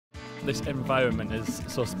This environment is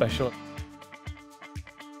so special.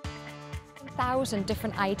 1,000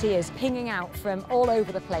 different ideas pinging out from all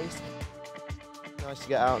over the place. Nice to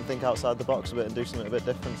get out and think outside the box a bit and do something a bit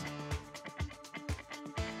different.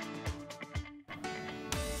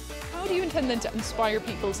 How do you intend then to inspire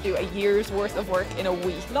people to do a year's worth of work in a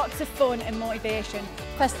week? Lots of fun and motivation.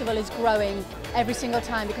 Festival is growing every single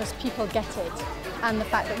time because people get it, and the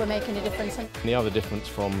fact that we're making a difference. The other difference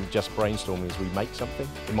from just brainstorming is we make something.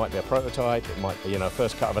 It might be a prototype, it might be,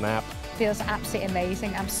 first cut of an app. Feels absolutely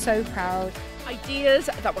amazing. I'm so proud. Ideas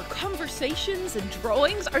that were conversations and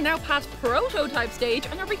drawings are now past prototype stage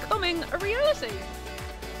and are becoming a reality.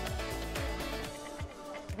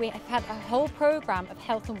 We have had a whole programme of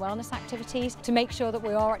health and wellness activities to make sure that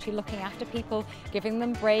we are actually looking after people, giving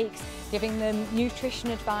them breaks, giving them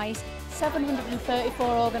nutrition advice. 734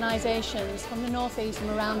 organisations from the North East and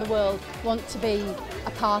around the world want to be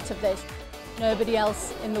a part of this. Nobody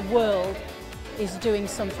else in the world is doing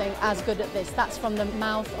something as good at this. That's from the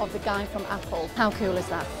mouth of the guy from Apple. How cool is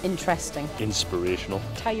that? Interesting. Inspirational.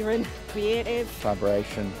 Tiring. Creative.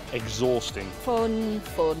 Collaboration. Exhausting. Fun.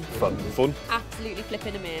 Fun. Absolutely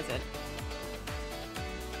flipping amazing.